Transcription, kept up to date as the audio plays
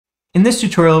In this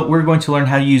tutorial, we're going to learn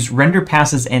how to use render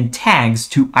passes and tags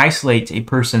to isolate a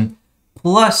person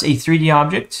plus a 3D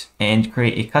object and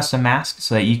create a custom mask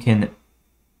so that you can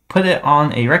put it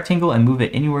on a rectangle and move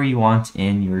it anywhere you want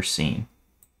in your scene.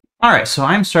 All right, so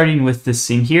I'm starting with this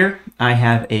scene here. I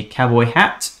have a cowboy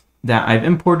hat that I've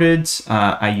imported.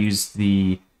 I used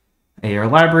the AR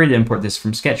library to import this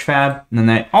from Sketchfab, and then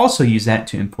I also use that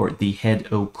to import the head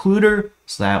occluder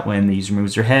so that when the user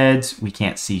moves their heads, we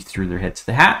can't see through their head to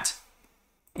the hat.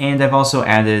 And I've also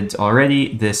added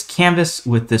already this canvas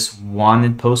with this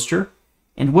wanted poster.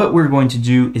 And what we're going to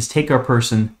do is take our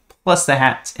person plus the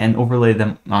hat and overlay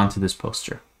them onto this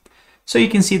poster. So you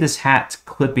can see this hat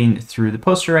clipping through the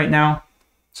poster right now.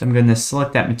 So I'm going to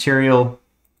select that material,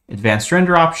 advanced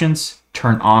render options,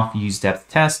 turn off use depth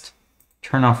test,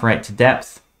 turn off right to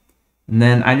depth. And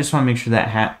then I just want to make sure that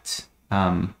hat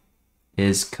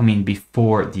is coming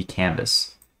before the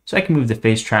canvas. So I can move the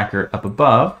face tracker up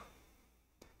above,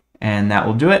 and that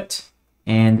will do it.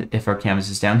 And if our canvas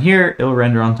is down here, it'll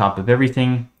render on top of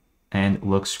everything and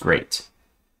looks great.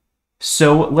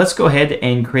 So let's go ahead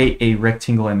and create a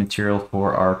rectangle and material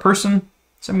for our person.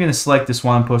 So I'm going to select this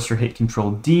one poster, hit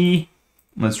Control D.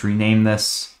 Let's rename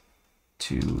this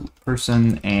to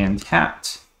person and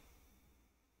hat.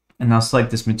 And I'll select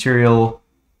this material,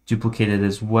 duplicate it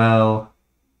as well.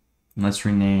 And let's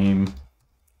rename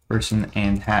person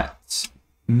and hat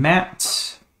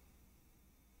matte.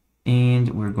 And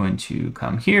we're going to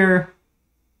come here.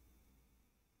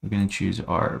 We're going to choose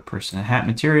our person and hat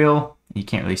material. You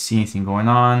can't really see anything going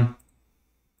on.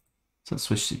 So let's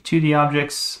switch to 2D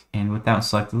objects. And without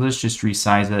selected, let's just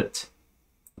resize it.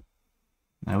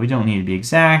 Now we don't need to be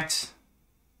exact.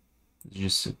 It's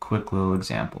just a quick little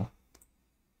example.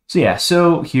 So yeah,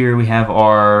 so here we have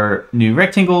our new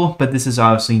rectangle, but this is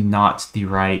obviously not the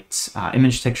right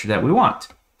image texture that we want.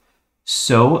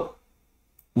 So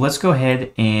let's go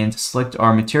ahead and select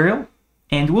our material,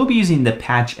 and we'll be using the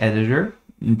patch editor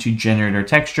to generate our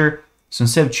texture. So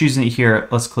instead of choosing it here,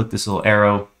 let's click this little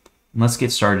arrow and let's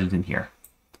get started in here.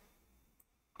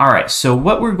 All right, so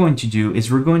what we're going to do is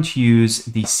we're going to use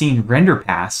the scene render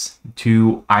pass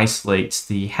to isolate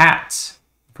the hat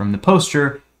from the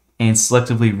poster and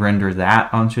selectively render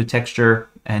that onto a texture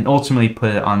and ultimately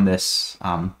put it on this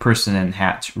person and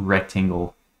hat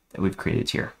rectangle that we've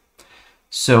created here.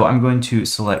 So I'm going to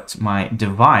select my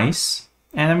device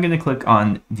and I'm going to click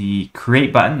on the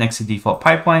create button next to default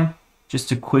pipeline just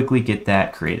to quickly get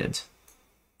that created.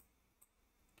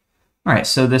 All right,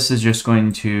 so this is just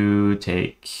going to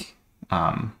take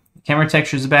camera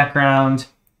texture as a background,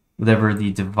 whatever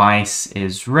the device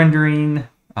is rendering,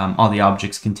 all the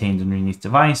objects contained underneath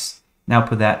device. Now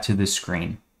put that to the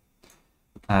screen.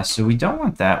 So we don't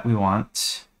want that. We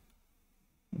want,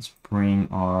 let's bring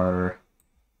our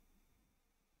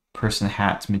person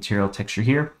hat material texture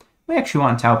here. We actually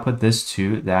want to output this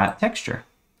to that texture.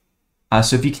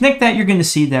 So if you connect that, you're going to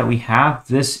see that we have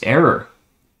this error.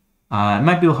 It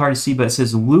might be a little hard to see, but it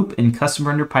says loop in custom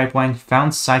render pipeline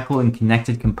found cycle in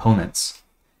connected components.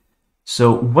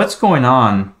 So what's going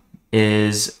on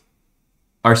is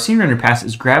our scene render pass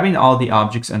is grabbing all the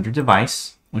objects under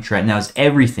device, which right now is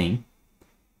everything,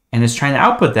 and is trying to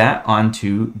output that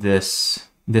onto this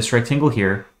rectangle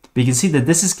here. But you can see that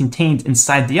this is contained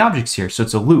inside the objects here, so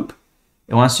it's a loop.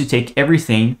 It wants to take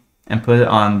everything and put it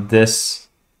on this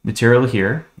material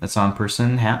here that's on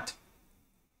person and hat.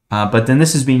 But then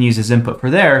this is being used as input for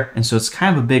there, and so it's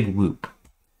kind of a big loop.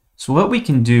 So what we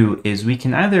can do is we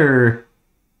can either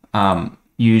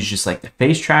use just like the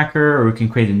face tracker, or we can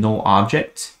create a null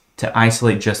object to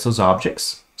isolate just those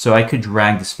objects. So I could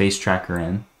drag this face tracker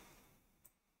in,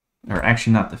 or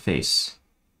actually not the face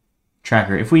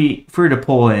tracker. If we were to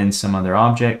pull in some other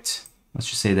object, let's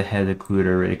just say the head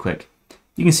occluder really quick,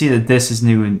 you can see that this is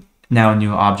now a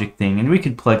new object thing, and we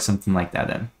could plug something like that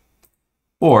in.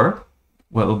 Or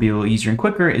what will be a little easier and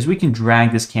quicker is we can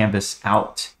drag this canvas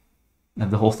out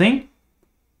of the whole thing,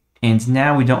 and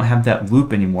now we don't have that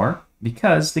loop anymore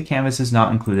because the canvas is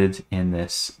not included in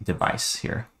this device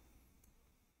here.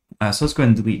 So let's go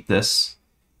ahead and delete this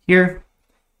here,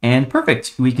 and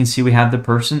perfect. We can see we have the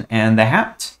person and the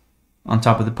hat on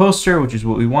top of the poster, which is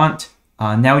what we want.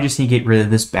 Now we just need to get rid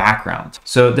of this background.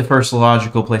 So the first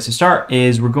logical place to start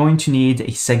is we're going to need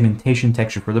a segmentation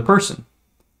texture for the person.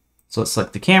 So let's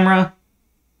select the camera,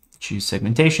 choose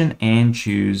segmentation, and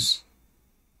choose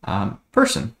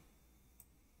person.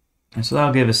 And so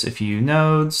that'll give us a few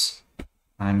nodes.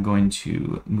 I'm going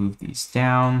to move these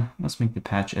down. Let's make the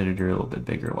patch editor a little bit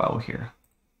bigger while we're here.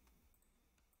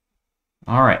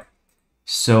 All right,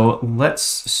 so let's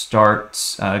start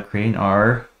creating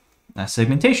our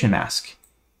segmentation mask.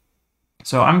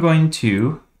 So I'm going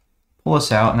to pull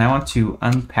this out, and I want to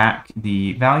unpack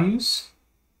the values.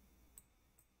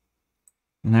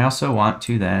 And I also want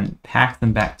to then pack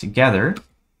them back together.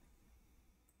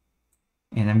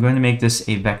 And I'm going to make this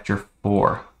a vector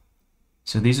 4.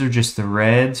 So these are just the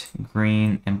red,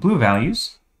 green, and blue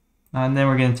values. And then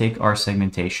we're going to take our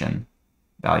segmentation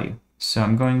value. So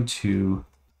I'm going to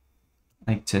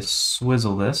like to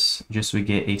swizzle this just so we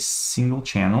get a single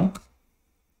channel.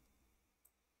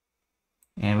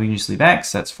 And we can just leave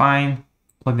X, that's fine.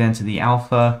 Plug that into the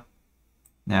alpha.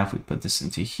 Now if we put this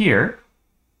into here,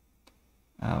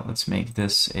 let's make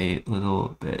this a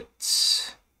little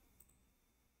bit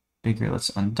bigger.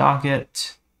 Let's undock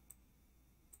it.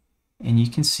 And you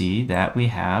can see that we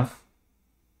have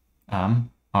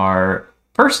our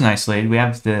person isolated. We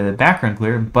have the background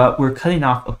clear, but we're cutting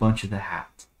off a bunch of the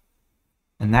hat.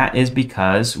 And that is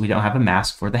because we don't have a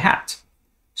mask for the hat.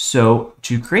 So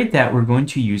to create that, we're going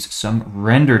to use some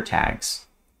render tags.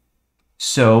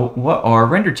 So what are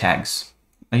render tags?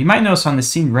 Now you might notice on the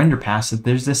scene render pass that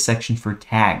there's this section for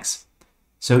tags.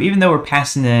 So even though we're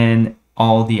passing in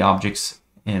all the objects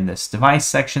in this device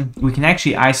section, we can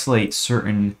actually isolate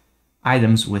certain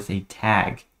items with a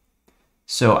tag.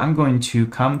 So I'm going to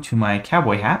come to my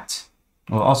cowboy hat,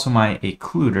 well, also my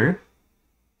occluder.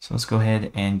 So let's go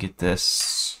ahead and get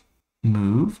this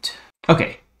moved.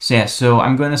 Okay. So yeah, so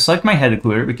I'm going to select my head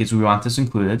occluder because we want this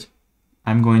included.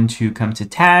 I'm going to come to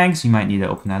tags. You might need to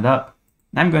open that up.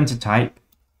 And I'm going to type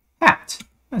hat.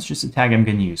 That's just a tag I'm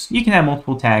going to use. You can have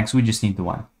multiple tags. We just need the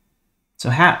one.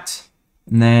 So hat.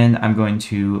 And then I'm going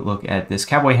to look at this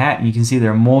cowboy hat. And you can see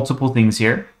there are multiple things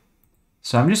here.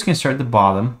 So I'm just going to start at the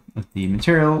bottom with the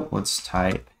material. Let's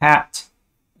type hat.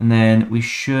 And then we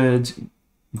should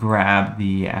grab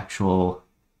the actual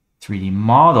 3D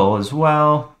model as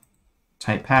well.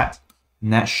 Type hat,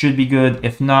 and that should be good.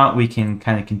 If not, we can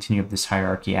kind of continue up this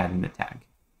hierarchy, adding the tag.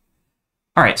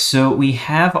 All right, so we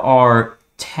have our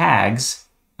tags.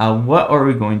 What are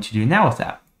we going to do now with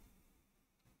that?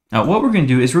 Now, what we're going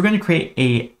to do is we're going to create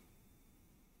a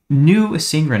new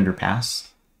scene render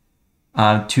pass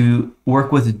to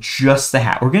work with just the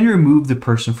hat. We're going to remove the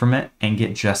person from it and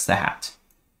get just the hat.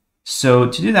 So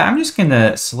to do that, I'm just going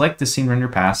to select the scene render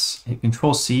pass, hit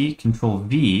Control-C,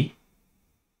 Control-V.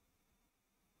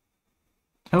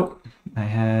 Oh, I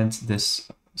had this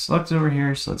selected over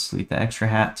here, so let's delete the extra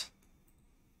hat.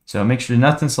 So make sure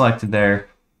nothing's selected there.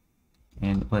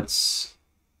 And let's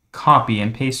copy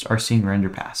and paste our scene render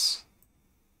pass.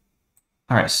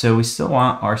 All right, so we still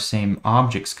want our same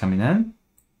objects coming in.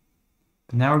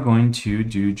 But now we're going to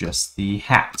do just the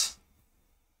hat.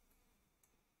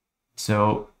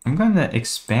 So I'm going to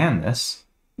expand this.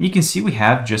 You can see we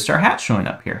have just our hat showing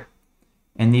up here.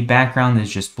 And the background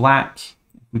is just black.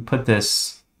 We put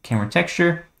this camera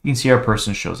texture, you can see our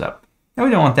person shows up. Now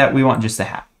we don't want that, we want just the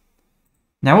hat.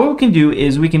 Now what we can do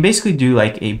is we can basically do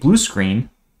like a blue screen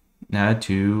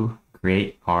to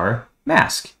create our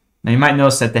mask. Now you might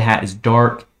notice that the hat is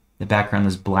dark, the background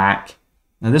is black.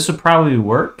 Now this would probably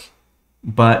work,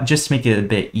 but just to make it a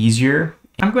bit easier,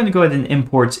 I'm going to go ahead and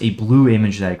import a blue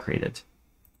image that I created.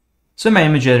 So in my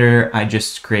image editor, I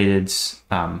just created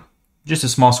just a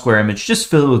small square image, just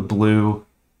filled with blue.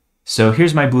 So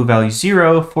here's my blue value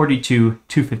 0, 42,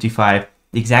 255.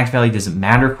 The exact value doesn't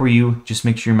matter for you. Just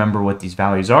make sure you remember what these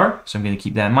values are. So I'm going to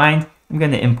keep that in mind. I'm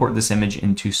going to import this image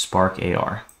into Spark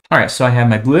AR. All right, so I have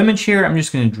my blue image here. I'm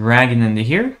just going to drag it into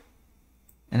here.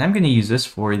 And I'm going to use this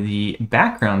for the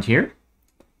background here.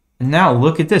 And now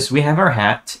look at this. We have our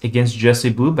hat against just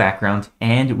a blue background.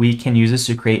 And we can use this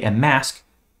to create a mask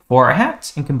for our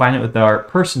hat and combine it with our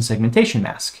person segmentation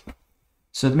mask.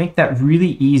 So to make that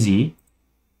really easy,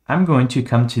 I'm going to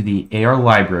come to the AR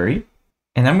library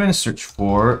and I'm going to search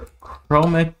for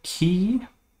chroma key.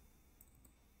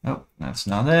 Oh, that's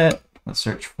not it. Let's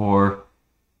search for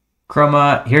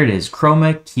chroma. Here it is,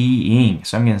 chroma keying.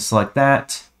 So I'm going to select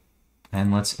that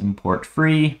and let's import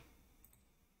free.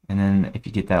 And then if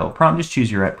you get that little prompt, just choose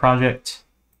your right project.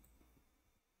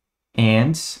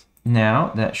 And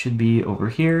now that should be over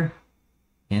here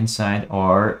inside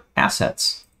our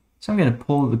assets. So I'm going to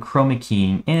pull the chroma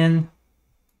keying in.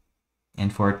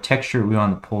 And for our texture, we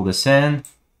want to pull this in.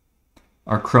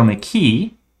 Our chroma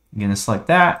key, I'm going to select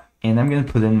that, and I'm going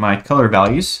to put in my color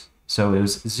values. So it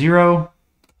was 0,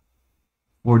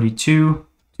 42,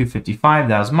 255,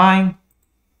 that was mine.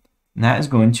 And that is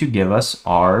going to give us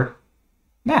our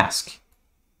mask.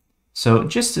 So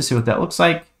just to see what that looks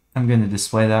like, I'm going to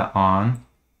display that on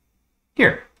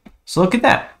here. So look at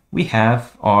that. We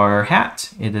have our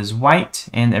hat. It is white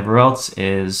and everywhere else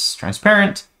is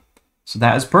transparent. So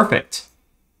that is perfect.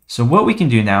 So what we can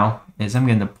do now is I'm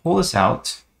going to pull this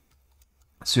out.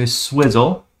 So a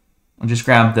swizzle. I'll just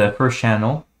grab the first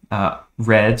channel,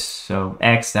 red, so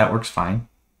X, that works fine.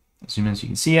 Zoom in so you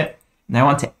can see it. And I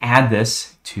want to add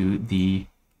this to the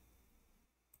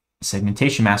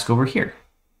segmentation mask over here.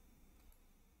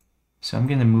 So I'm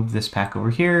going to move this back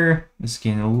over here. This is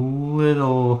getting a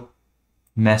little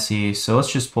messy. So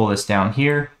let's just pull this down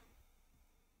here.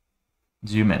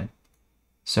 Zoom in.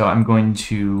 So I'm going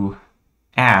to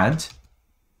add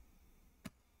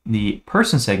the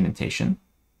person segmentation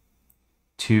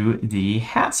to the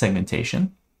hat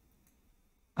segmentation.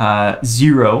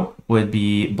 0 would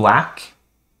be black,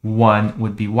 1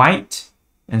 would be white.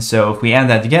 And so if we add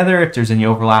that together, if there's any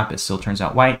overlap, it still turns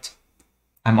out white.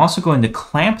 I'm also going to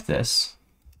clamp this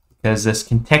because this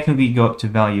can technically go up to a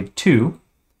value of 2,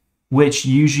 which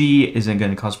usually isn't going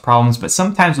to cause problems, but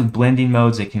sometimes with blending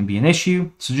modes, it can be an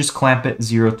issue. So just clamp it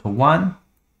 0 to 1.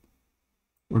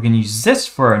 We're going to use this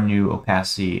for our new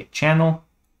opacity channel.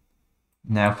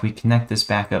 Now, if we connect this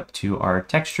back up to our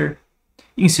texture,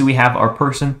 you can see we have our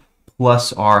person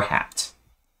plus our hat.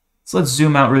 So let's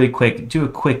zoom out really quick, do a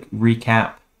quick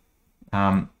recap.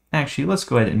 Actually, let's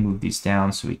go ahead and move these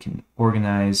down so we can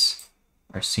organize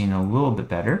our scene a little bit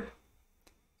better.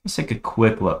 Let's take a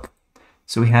quick look.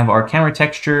 So we have our camera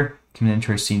texture coming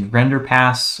into our scene render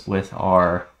pass with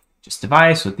our just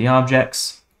device with the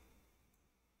objects.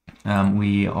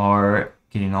 We are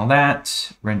getting all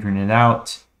that, rendering it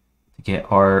out to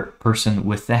get our person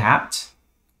with the hat.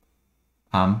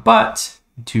 But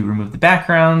to remove the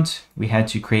background, we had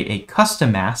to create a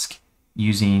custom mask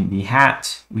using the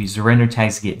hat. We use the render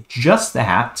tags to get just the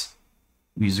hat.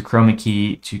 We use the chroma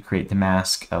key to create the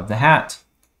mask of the hat.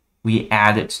 We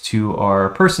add it to our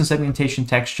person segmentation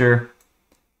texture,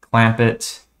 clamp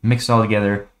it, mix it all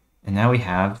together, and now we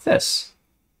have this.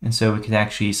 And so we could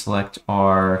actually select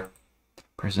our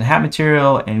person hat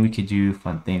material, and we could do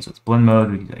fun things with blend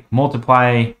mode. We could like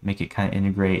multiply, make it kind of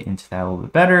integrate into that a little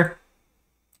bit better.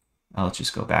 Let's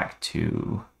just go back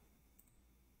to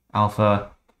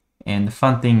alpha. And the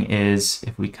fun thing is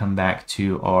if we come back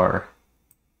to our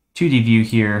 2D view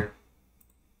here,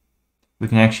 we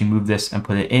can actually move this and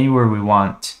put it anywhere we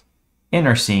want in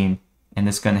our scene. And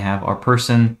it's going to have our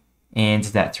person and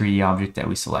that 3D object that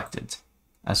we selected.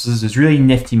 So this is a really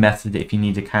nifty method if you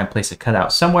need to kind of place a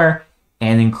cutout somewhere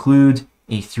and include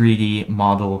a 3D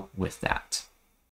model with that.